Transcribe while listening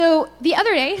So the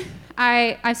other day,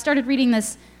 I started reading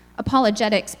this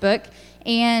apologetics book,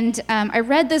 and I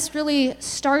read this really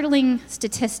startling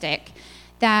statistic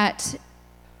that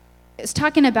is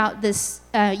talking about this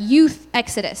youth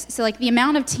exodus. So like the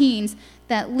amount of teens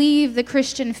that leave the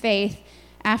Christian faith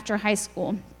after high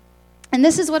school. And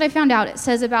this is what I found out. It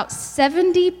says about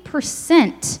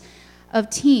 70%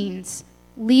 of teens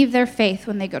leave their faith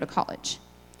when they go to college.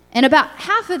 And about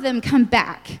half of them come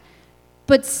back.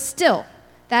 But still,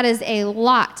 that is a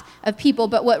lot of people.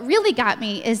 But what really got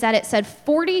me is that it said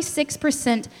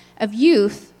 46% of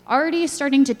youth already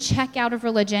starting to check out of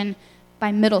religion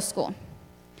by middle school.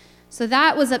 So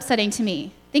that was upsetting to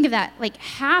me. Think of that. Like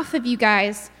half of you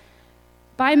guys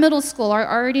by middle school are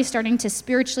already starting to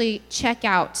spiritually check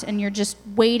out, and you're just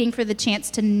waiting for the chance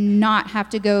to not have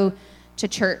to go to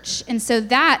church. And so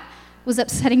that was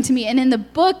upsetting to me. And in the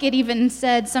book, it even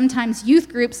said sometimes youth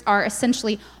groups are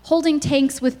essentially holding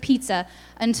tanks with pizza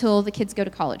until the kids go to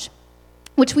college,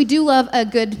 which we do love a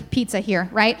good pizza here,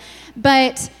 right?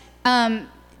 But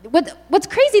what's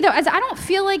crazy, though, is I don't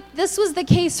feel like this was the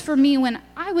case for me when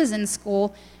I was in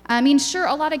school. I mean, sure,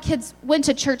 a lot of kids went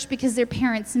to church because their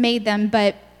parents made them,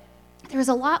 but there was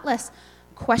a lot less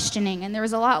questioning, and there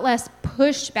was a lot less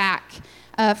pushback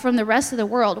from the rest of the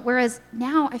world, whereas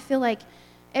now I feel like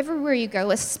everywhere you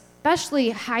go, especially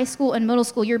high school and middle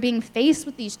school, you're being faced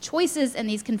with these choices and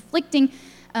these conflicting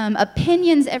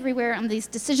opinions everywhere on these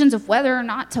decisions of whether or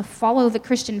not to follow the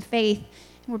Christian faith.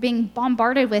 And we're being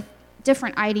bombarded with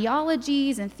different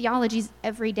ideologies and theologies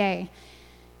every day.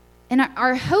 And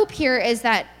our hope here is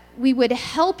that we would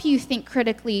help you think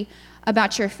critically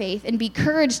about your faith and be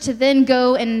encouraged to then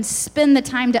go and spend the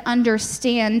time to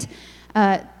understand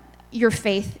your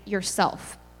faith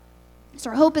yourself. So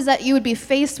our hope is that you would be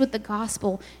faced with the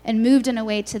gospel and moved in a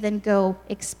way to then go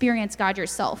experience God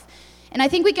yourself. And I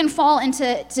think we can fall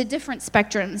into different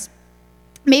spectrums.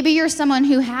 Maybe you're someone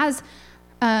who has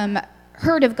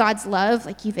heard of God's love,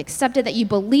 like you've accepted that you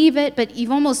believe it, but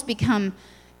you've almost become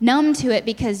numb to it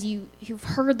because you've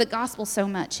heard the gospel so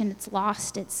much and it's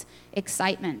lost its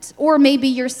excitement. Or maybe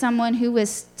you're someone who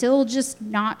is still just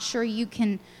not sure you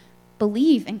can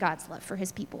believe in God's love for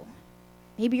his people.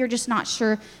 Maybe you're just not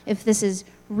sure if this is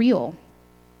real.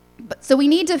 So we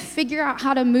need to figure out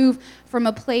how to move from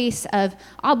a place of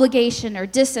obligation or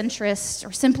disinterest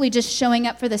or simply just showing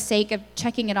up for the sake of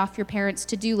checking it off your parents'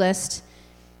 to-do list.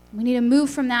 We need to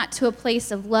move from that to a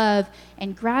place of love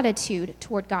and gratitude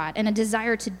toward God and a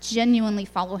desire to genuinely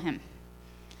follow him.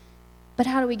 But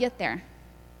how do we get there?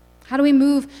 How do we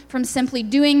move from simply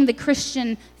doing the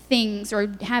Christian things or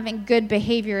having good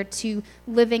behavior to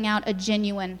living out a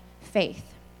genuine faith?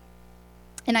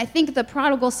 And I think the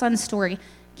prodigal son story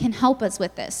can help us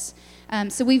with this.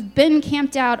 So we've been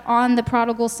camped out on the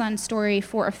prodigal son story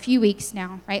for a few weeks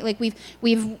now, right? Like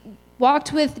we've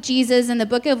walked with Jesus in the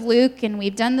book of Luke, and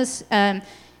we've done this,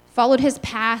 followed his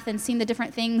path and seen the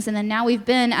different things, and then now we've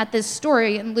been at this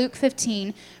story in Luke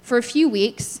 15 for a few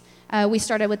weeks. We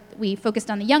focused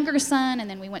on the younger son, and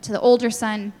then we went to the older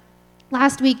son.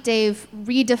 Last week, Dave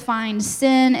redefined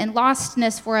sin and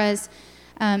lostness for us.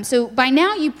 So by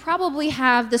now, you probably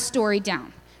have the story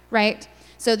down, right?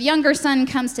 So the younger son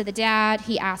comes to the dad.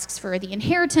 He asks for the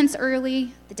inheritance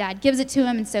early. The dad gives it to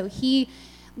him, and so he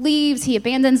leaves. He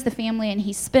abandons the family, and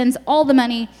he spends all the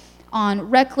money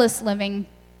on reckless living.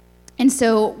 And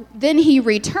so then he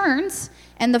returns,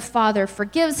 and the father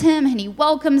forgives him, and he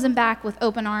welcomes him back with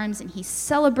open arms, and he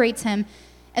celebrates him.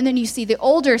 And then you see the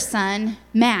older son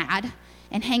mad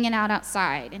and hanging out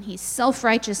outside, and he's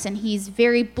self-righteous, and he's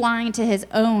very blind to his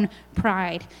own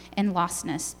pride and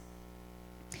lostness.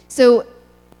 So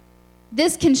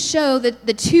this can show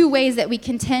the two ways that we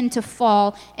can tend to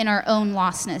fall in our own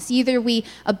lostness. Either we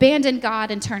abandon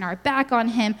God and turn our back on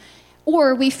him,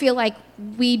 or we feel like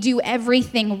we do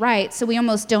everything right, so we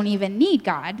almost don't even need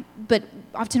God, but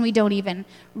often we don't even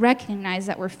recognize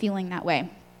that we're feeling that way.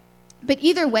 But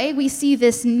either way, we see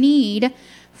this need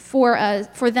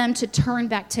for them to turn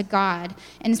back to God.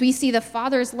 And we see the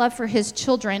father's love for his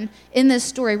children in this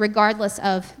story, regardless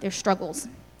of their struggles.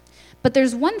 But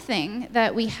there's one thing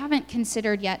that we haven't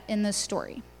considered yet in this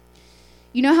story.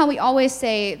 You know how we always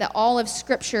say that all of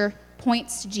Scripture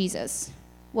points to Jesus?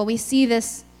 Well, we see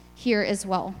this here as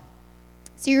well.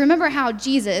 So you remember how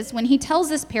Jesus, when he tells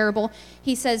this parable,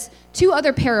 he says two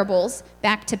other parables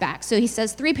back to back. So he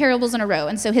says three parables in a row.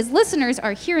 And so his listeners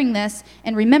are hearing this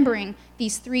and remembering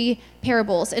these three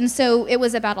parables. And so it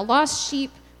was about a lost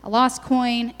sheep, a lost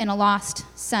coin, and a lost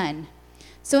son.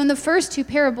 So in the first two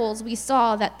parables, we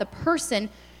saw that the person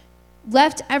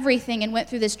left everything and went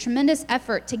through this tremendous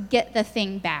effort to get the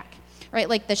thing back, right?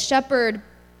 Like the shepherd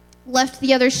left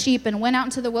the other sheep and went out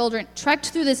into the wilderness, trekked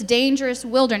through this dangerous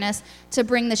wilderness to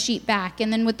bring the sheep back.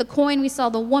 And then with the coin, we saw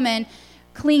the woman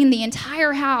clean the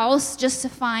entire house just to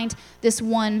find this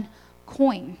one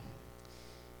coin.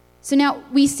 So now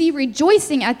we see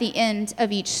rejoicing at the end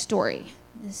of each story,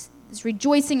 this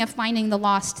rejoicing of finding the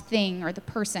lost thing or the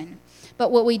person.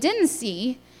 But what we didn't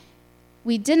see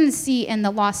in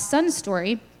the lost son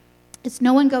story is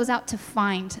no one goes out to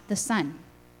find the son.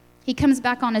 He comes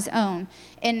back on his own,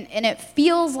 and it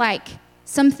feels like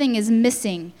something is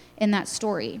missing in that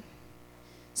story.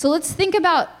 So let's think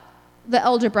about the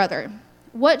elder brother.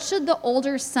 What should the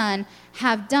older son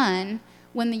have done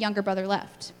when the younger brother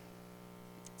left?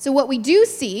 So what we do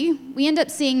see, we end up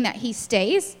seeing that he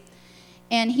stays,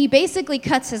 and he basically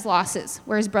cuts his losses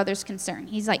where his brother's concerned.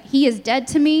 He's like, he is dead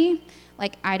to me.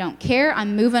 Like, I don't care.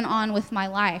 I'm moving on with my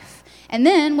life. And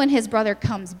then when his brother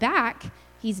comes back,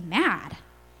 he's mad.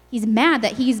 He's mad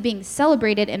that he's being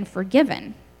celebrated and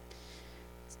forgiven.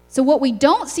 So what we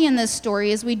don't see in this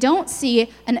story is we don't see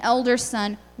an elder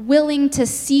son willing to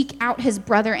seek out his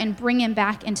brother and bring him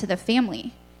back into the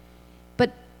family.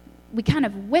 But we kind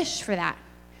of wish for that,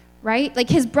 right? Like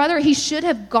his brother, he should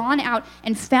have gone out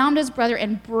and found his brother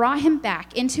and brought him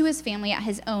back into his family at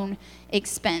his own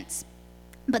expense.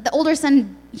 But the older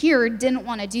son here didn't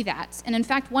want to do that. And in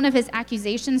fact, one of his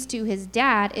accusations to his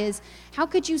dad is, how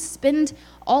could you spend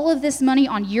all of this money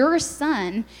on your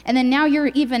son, and then now you're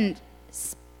even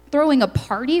throwing a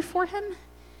party for him?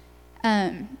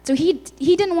 So he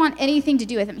didn't want anything to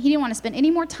do with him. He didn't want to spend any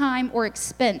more time or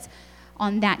expense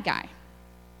on that guy.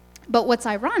 But what's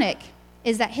ironic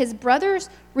is that his brother's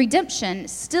redemption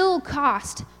still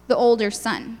cost the older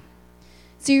son.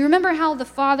 So you remember how the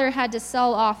father had to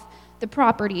sell off the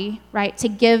property, right, to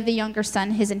give the younger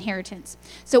son his inheritance.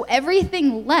 So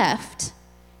everything left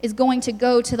is going to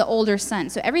go to the older son.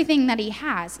 So everything that he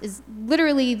has is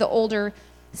literally the older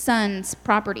son's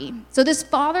property. So this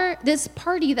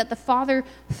party that the father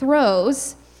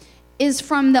throws is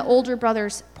from the older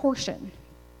brother's portion.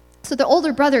 So the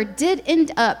older brother did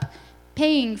end up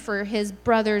paying for his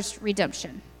brother's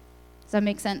redemption. Does that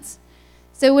make sense?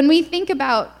 So when we think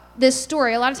about this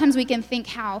story, a lot of times we can think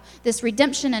how this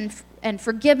redemption and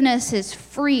forgiveness is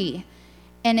free.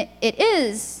 And it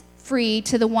is free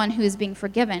to the one who is being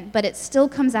forgiven, but it still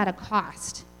comes at a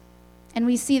cost. And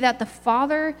we see that the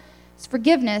father's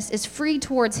forgiveness is free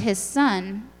towards his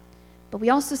son, but we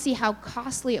also see how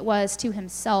costly it was to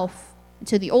himself,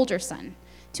 to the older son,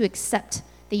 to accept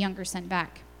the younger son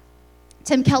back.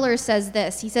 Tim Keller says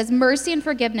this. He says, mercy and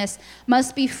forgiveness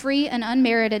must be free and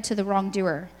unmerited to the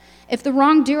wrongdoer. If the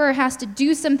wrongdoer has to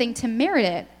do something to merit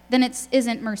it, then it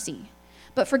isn't mercy.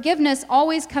 But forgiveness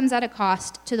always comes at a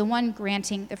cost to the one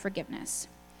granting the forgiveness.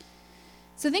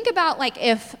 So think about like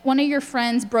if one of your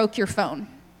friends broke your phone.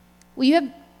 Well, you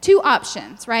have two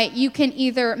options, right? You can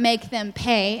either make them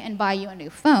pay and buy you a new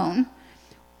phone,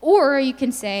 or you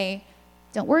can say,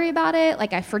 don't worry about it,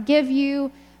 like I forgive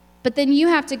you, but then you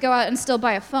have to go out and still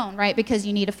buy a phone, right? Because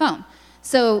you need a phone.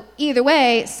 So either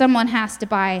way, someone has to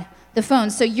buy the phone.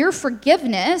 So your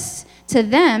forgiveness to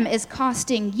them is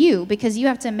costing you because you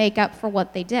have to make up for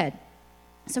what they did.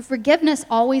 So forgiveness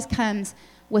always comes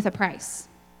with a price.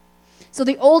 So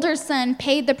the older son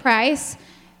paid the price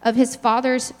of his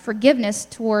father's forgiveness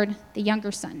toward the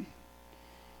younger son.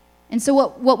 And so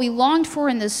what we longed for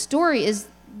in this story is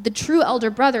the true elder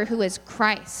brother who is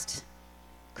Christ.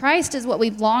 Christ is what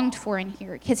we've longed for in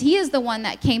here because he is the one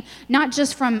that came not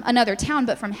just from another town,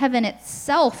 but from heaven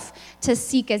itself to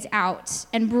seek us out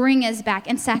and bring us back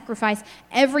and sacrifice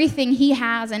everything he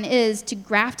has and is to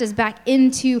graft us back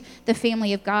into the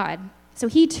family of God. So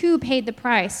he too paid the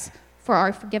price for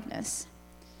our forgiveness.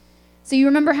 So you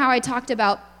remember how I talked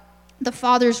about the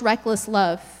Father's reckless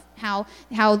love, how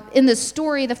in the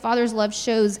story the Father's love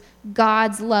shows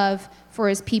God's love for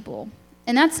his people.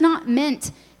 And that's not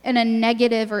meant in a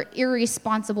negative or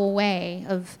irresponsible way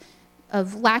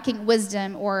of lacking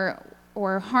wisdom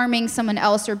or harming someone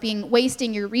else or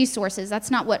wasting your resources.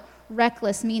 That's not what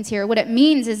reckless means here. What it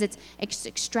means is it's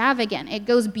extravagant. It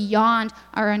goes beyond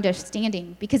our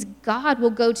understanding because God will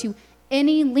go to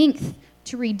any length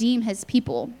to redeem his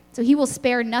people. So he will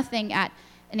spare nothing at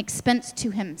an expense to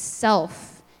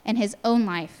himself and his own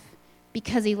life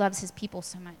because he loves his people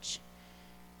so much.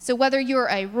 So whether you're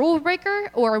a rule breaker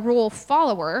or a rule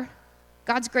follower,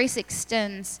 God's grace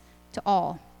extends to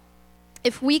all.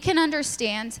 If we can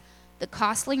understand the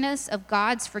costliness of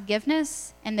God's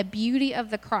forgiveness and the beauty of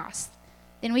the cross,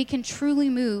 then we can truly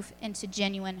move into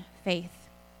genuine faith.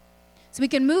 So we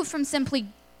can move from simply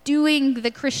doing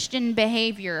the Christian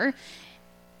behavior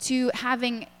to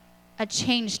having a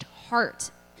changed heart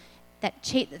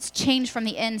that's changed from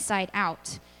the inside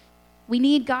out. We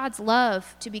need God's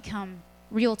love to become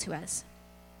real to us.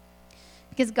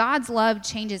 Because God's love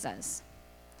changes us.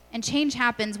 And change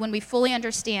happens when we fully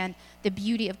understand the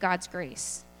beauty of God's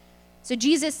grace. So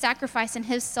Jesus' sacrifice and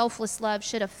his selfless love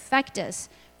should affect us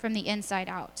from the inside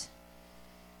out.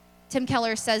 Tim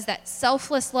Keller says that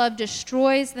selfless love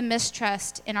destroys the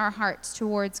mistrust in our hearts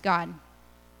towards God.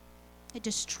 It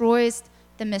destroys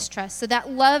the mistrust. So that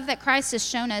love that Christ has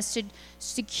shown us should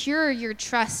secure your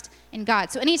trust in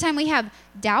God. So anytime we have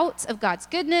doubts of God's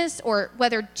goodness or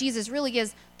whether Jesus really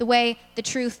is the way, the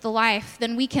truth, the life,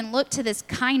 then we can look to this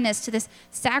kindness, to this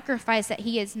sacrifice that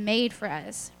he has made for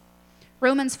us.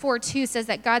 Romans 4:2 says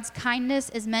that God's kindness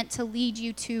is meant to lead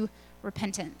you to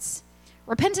repentance.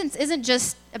 Repentance isn't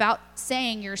just about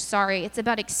saying you're sorry. It's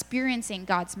about experiencing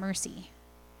God's mercy.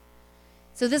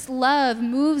 So this love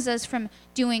moves us from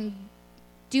doing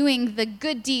the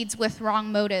good deeds with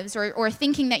wrong motives or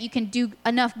thinking that you can do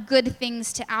enough good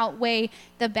things to outweigh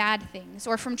the bad things,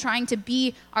 or from trying to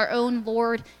be our own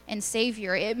Lord and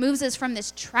Savior. It moves us from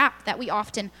this trap that we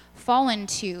often fall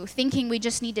into, thinking we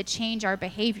just need to change our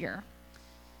behavior.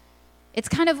 It's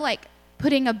kind of like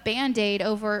putting a Band-Aid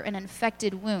over an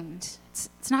infected wound.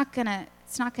 It's not gonna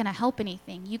help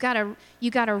anything. You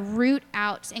gotta root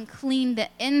out and clean the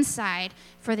inside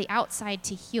for the outside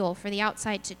to heal, for the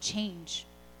outside to change.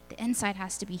 The inside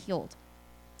has to be healed.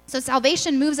 So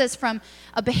salvation moves us from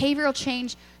a behavioral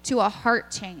change to a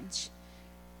heart change.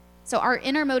 So our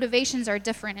inner motivations are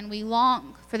different, and we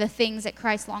long for the things that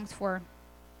Christ longs for.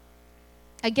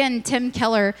 Again, Tim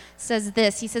Keller says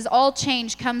this. He says, all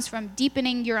change comes from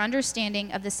deepening your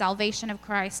understanding of the salvation of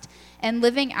Christ and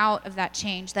living out of that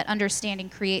change that understanding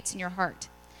creates in your heart.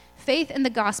 Faith in the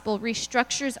gospel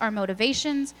restructures our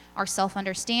motivations, our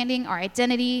self-understanding, our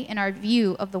identity, and our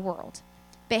view of the world.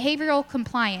 Behavioral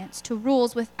compliance to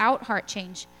rules without heart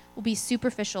change will be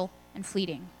superficial and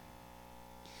fleeting.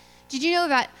 Did you know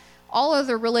that all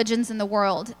other religions in the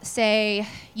world say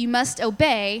you must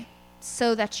obey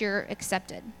so that you're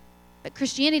accepted? But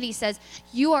Christianity says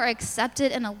you are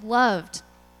accepted and loved.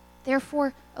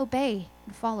 Therefore, obey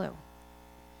and follow.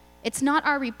 It's not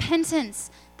our repentance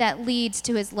that leads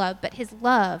to his love, but his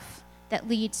love that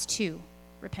leads to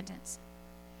repentance.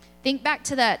 Think back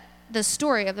to the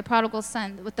story of the prodigal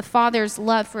son with the father's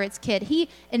love for his kid. He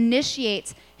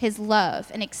initiates his love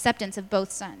and acceptance of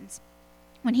both sons.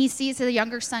 When he sees the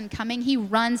younger son coming, he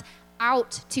runs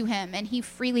out to him and he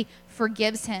freely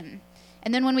forgives him.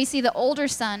 And then when we see the older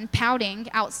son pouting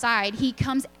outside, he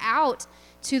comes out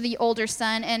to the older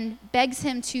son and begs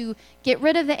him to get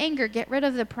rid of the anger, get rid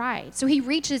of the pride. So he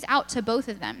reaches out to both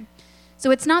of them. So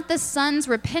it's not the son's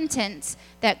repentance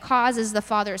that causes the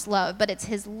father's love, but it's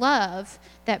his love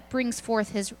that brings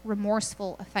forth his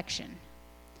remorseful affection.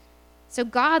 So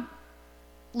God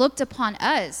looked upon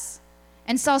us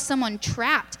and saw someone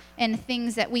trapped in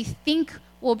things that we think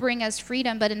will bring us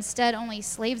freedom, but instead only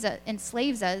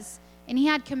enslaves us, and he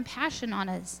had compassion on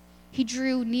us. He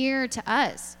drew near to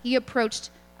us. He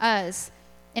approached us,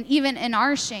 and even in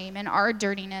our shame and our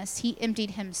dirtiness, he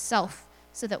emptied himself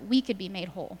so that we could be made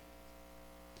whole.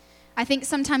 I think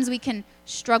sometimes we can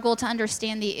struggle to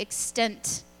understand the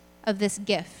extent of this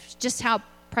gift, just how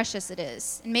precious it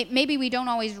is. And maybe we don't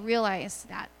always realize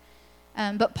that.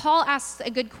 But Paul asks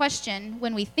a good question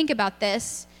when we think about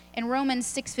this in Romans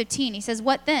 6:15. He says,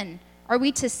 what then? Are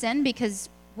we to sin because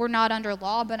we're not under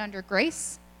law but under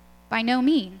grace? By no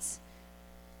means.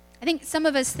 I think some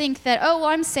of us think that, oh, well,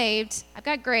 I'm saved. I've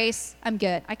got grace. I'm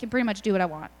good. I can pretty much do what I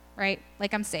want, right?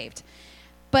 Like I'm saved.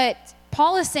 But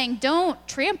Paul is saying, don't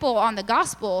trample on the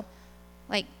gospel.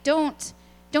 Like, don't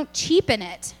cheapen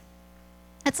it.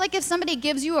 It's like if somebody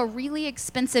gives you a really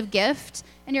expensive gift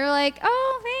and you're like,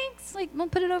 oh, thanks. Like, we'll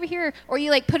put it over here. Or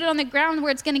you like put it on the ground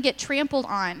where it's going to get trampled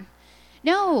on.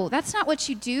 No, that's not what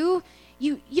you do.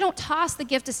 You don't toss the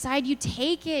gift aside. You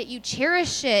take it. You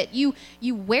cherish it. You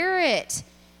wear it.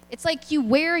 It's like you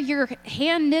wear your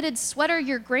hand-knitted sweater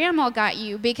your grandma got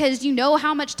you because you know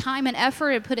how much time and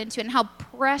effort it put into it and how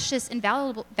precious and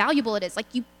valuable it is. Like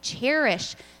you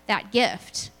cherish that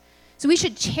gift. So we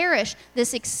should cherish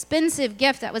this expensive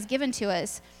gift that was given to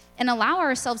us and allow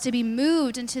ourselves to be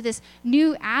moved into this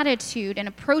new attitude and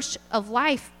approach of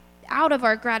life out of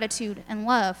our gratitude and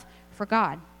love for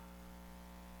God.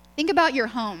 Think about your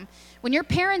home. When your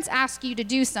parents ask you to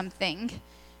do something,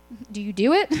 do you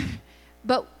do it?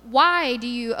 But why do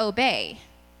you obey?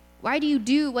 Why do you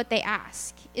do what they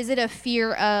ask? Is it a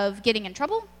fear of getting in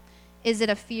trouble? Is it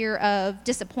a fear of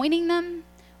disappointing them?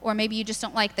 Or maybe you just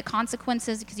don't like the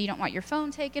consequences because you don't want your phone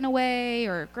taken away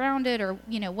or grounded or,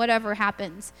 whatever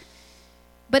happens.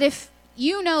 But if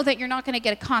you know that you're not going to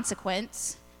get a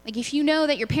consequence. Like if you know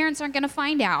that your parents aren't going to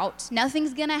find out,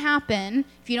 nothing's going to happen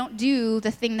if you don't do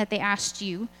the thing that they asked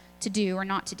you to do or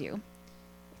not to do.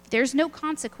 If there's no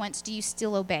consequence, do you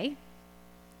still obey?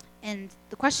 And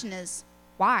the question is,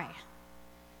 why?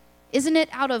 Isn't it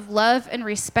out of love and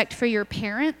respect for your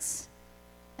parents?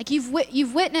 Like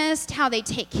you've witnessed how they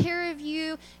take care of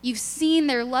you, you've seen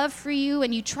their love for you,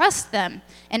 and you trust them.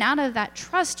 And out of that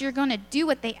trust, you're going to do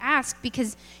what they ask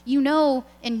because you know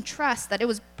and trust that it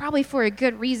was probably for a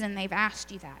good reason they've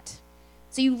asked you that.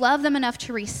 So you love them enough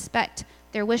to respect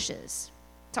their wishes.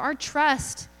 So our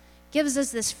trust gives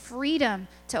us this freedom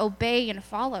to obey and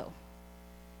follow.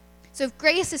 So if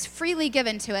grace is freely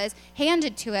given to us,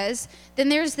 handed to us, then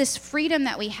there's this freedom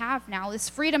that we have now, this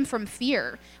freedom from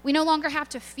fear. We no longer have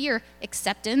to fear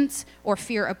acceptance or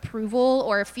fear approval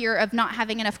or fear of not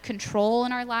having enough control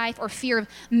in our life or fear of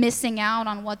missing out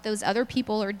on what those other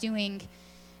people are doing.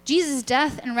 Jesus'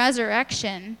 death and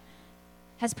resurrection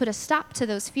has put a stop to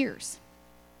those fears.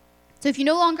 So if you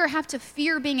no longer have to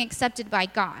fear being accepted by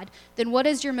God, then what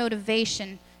is your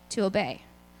motivation to obey?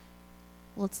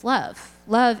 Well, it's love.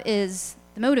 Love is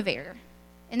the motivator.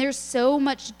 And there's so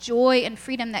much joy and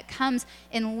freedom that comes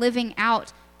in living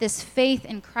out this faith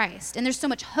in Christ. And there's so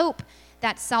much hope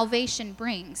that salvation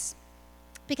brings.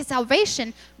 Because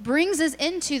salvation brings us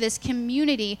into this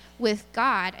community with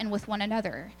God and with one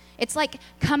another. It's like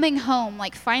coming home,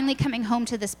 like finally coming home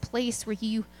to this place where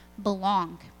you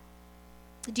belong.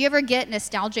 Do you ever get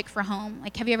nostalgic for home?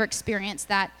 Like, have you ever experienced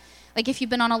that? Like if you've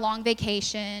been on a long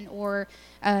vacation or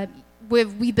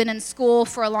we've been in school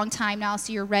for a long time now,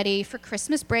 so you're ready for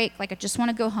Christmas break. Like I just want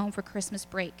to go home for Christmas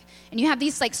break. And you have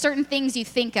these like certain things you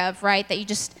think of, right, that you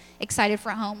just excited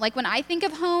for home. Like when I think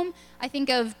of home, I think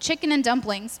of chicken and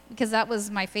dumplings because that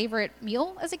was my favorite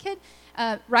meal as a kid,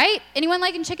 right? Anyone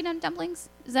liking chicken and dumplings?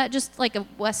 Is that just like a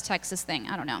West Texas thing?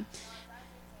 I don't know.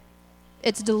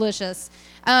 It's delicious.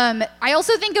 I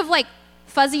also think of like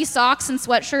fuzzy socks and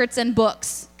sweatshirts and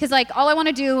books. Because like all I want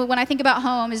to do when I think about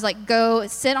home is like go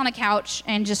sit on a couch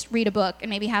and just read a book and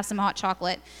maybe have some hot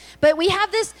chocolate. But we have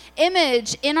this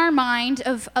image in our mind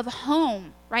of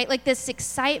home, right? Like this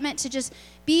excitement to just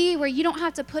be where you don't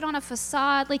have to put on a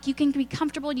facade. Like you can be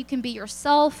comfortable, you can be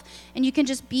yourself, and you can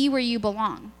just be where you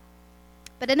belong.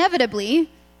 But inevitably,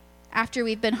 after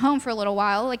we've been home for a little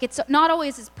while, like it's not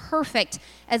always as perfect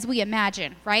as we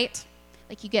imagine, right?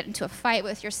 Like you get into a fight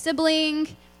with your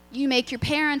sibling, you make your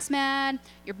parents mad,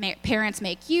 your parents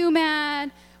make you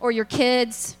mad, or your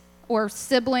kids or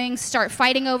siblings start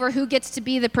fighting over who gets to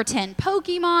be the pretend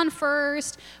Pokemon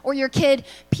first, or your kid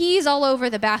pees all over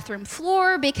the bathroom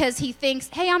floor because he thinks,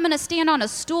 hey, I'm going to stand on a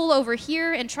stool over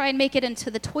here and try and make it into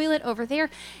the toilet over there.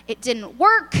 It didn't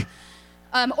work.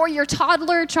 Or your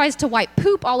toddler tries to wipe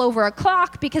poop all over a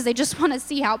clock because they just want to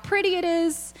see how pretty it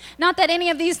is. Not that any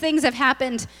of these things have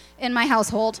happened in my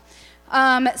household.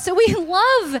 So we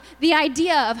love the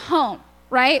idea of home,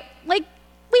 right? Like,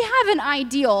 we have an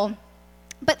ideal,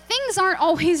 but things aren't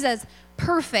always as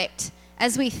perfect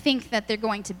as we think that they're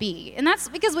going to be. And that's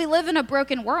because we live in a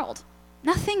broken world.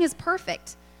 Nothing is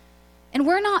perfect. And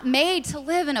we're not made to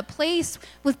live in a place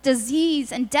with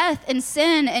disease and death and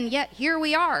sin, and yet here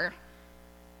we are.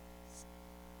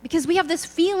 Because we have this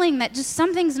feeling that just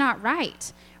something's not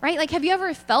right? Like, have you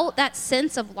ever felt that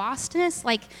sense of lostness?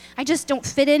 Like, I just don't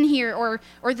fit in here, or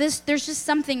there's just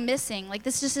something missing. Like,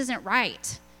 this just isn't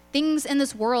right. Things in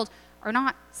this world are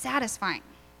not satisfying.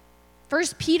 1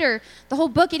 Peter, the whole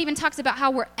book, it even talks about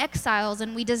how we're exiles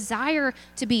and we desire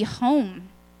to be home.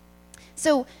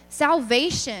 So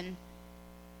salvation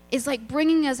is like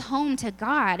bringing us home to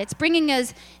God. It's bringing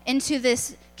us into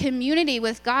this community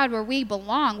with God where we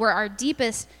belong, where our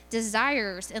deepest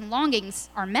desires and longings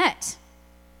are met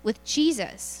with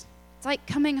Jesus. It's like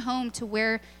coming home to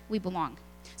where we belong.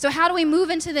 So how do we move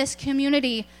into this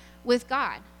community with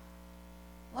God?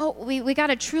 Well, we got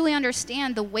to truly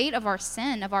understand the weight of our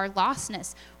sin, of our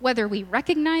lostness, whether we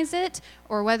recognize it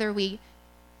or whether we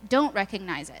don't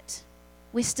recognize it.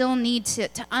 We still need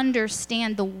to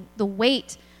understand the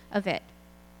weight of it.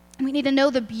 And we need to know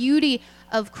the beauty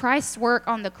of Christ's work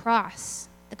on the cross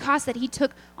that he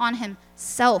took on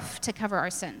himself to cover our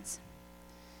sins.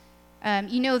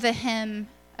 You know the hymn,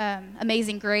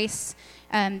 Amazing Grace.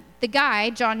 The guy,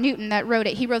 John Newton, that wrote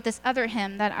it, he wrote this other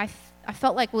hymn that I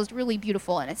felt like was really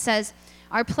beautiful. And it says,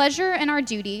 our pleasure and our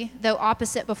duty, though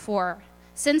opposite before,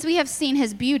 since we have seen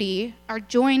his beauty, are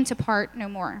joined to part no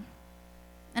more.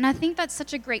 And I think that's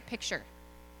such a great picture.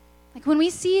 Like when we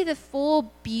see the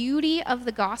full beauty of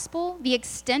the gospel, the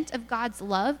extent of God's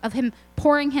love, of him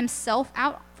pouring himself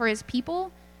out for his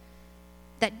people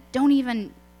that don't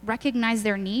even recognize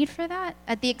their need for that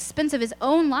at the expense of his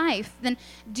own life, then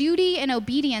duty and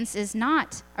obedience is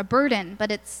not a burden,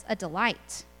 but it's a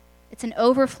delight. It's an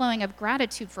overflowing of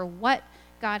gratitude for what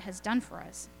God has done for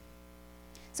us.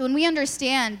 So when we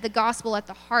understand the gospel at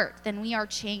the heart, then we are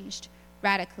changed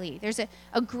radically. There's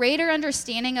a greater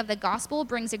understanding of the gospel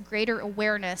brings a greater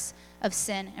awareness of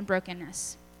sin and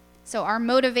brokenness. So our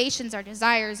motivations, our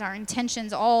desires, our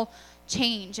intentions all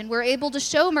change, and we're able to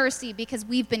show mercy because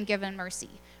we've been given mercy.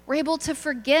 We're able to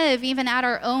forgive even at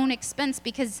our own expense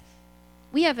because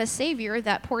we have a Savior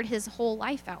that poured his whole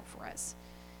life out for us.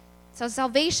 So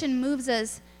salvation moves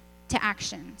us to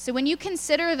action. So when you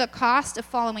consider the cost of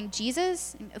following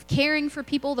Jesus, of caring for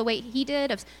people the way he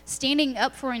did, of standing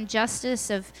up for injustice,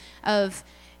 of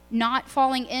not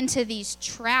falling into these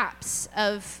traps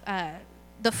of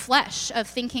the flesh, of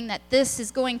thinking that this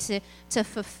is going to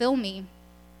fulfill me,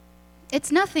 it's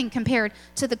nothing compared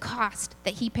to the cost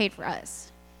that he paid for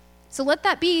us. So let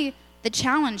that be the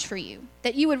challenge for you,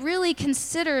 that you would really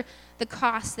consider the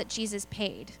cost that Jesus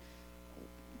paid.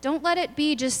 Don't let it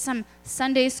be just some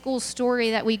Sunday school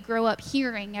story that we grow up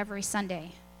hearing every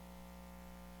Sunday.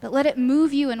 But let it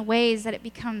move you in ways that it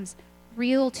becomes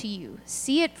real to you.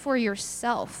 See it for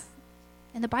yourself.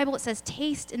 In the Bible it says,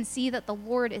 taste and see that the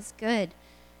Lord is good.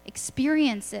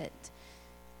 Experience it.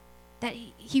 That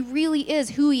he really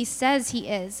is who he says he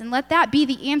is. And let that be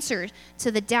the answer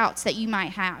to the doubts that you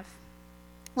might have.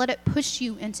 Let it push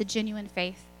you into genuine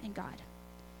faith in God.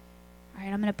 All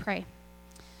right, I'm going to pray.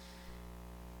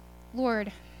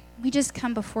 Lord, we just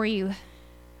come before you.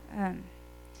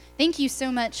 Thank you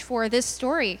so much for this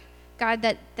story, God,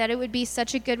 that it would be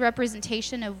such a good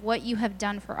representation of what you have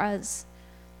done for us.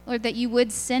 Lord, that you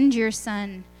would send your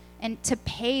son and to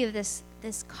pay this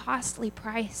costly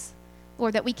price,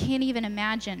 Lord, that we can't even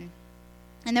imagine,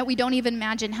 and that we don't even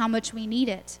imagine how much we need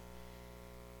it.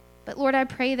 But Lord, I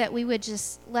pray that we would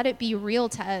just let it be real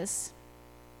to us,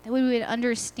 that we would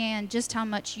understand just how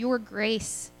much your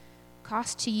grace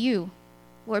cost to you,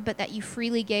 Lord, but that you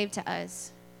freely gave to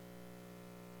us.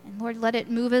 And Lord, let it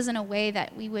move us in a way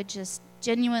that we would just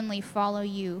genuinely follow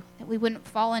you, that we wouldn't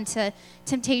fall into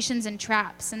temptations and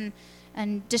traps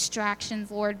and distractions,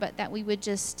 Lord, but that we would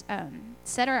just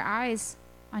set our eyes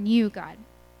on you, God.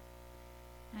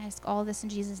 I ask all this in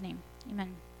Jesus' name.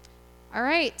 Amen. All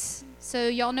right, so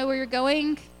y'all know where you're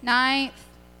going? 9th,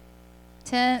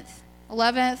 10th,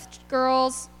 11th,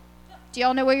 girls. Do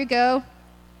y'all know where you go?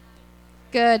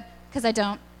 Good, because I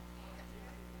don't.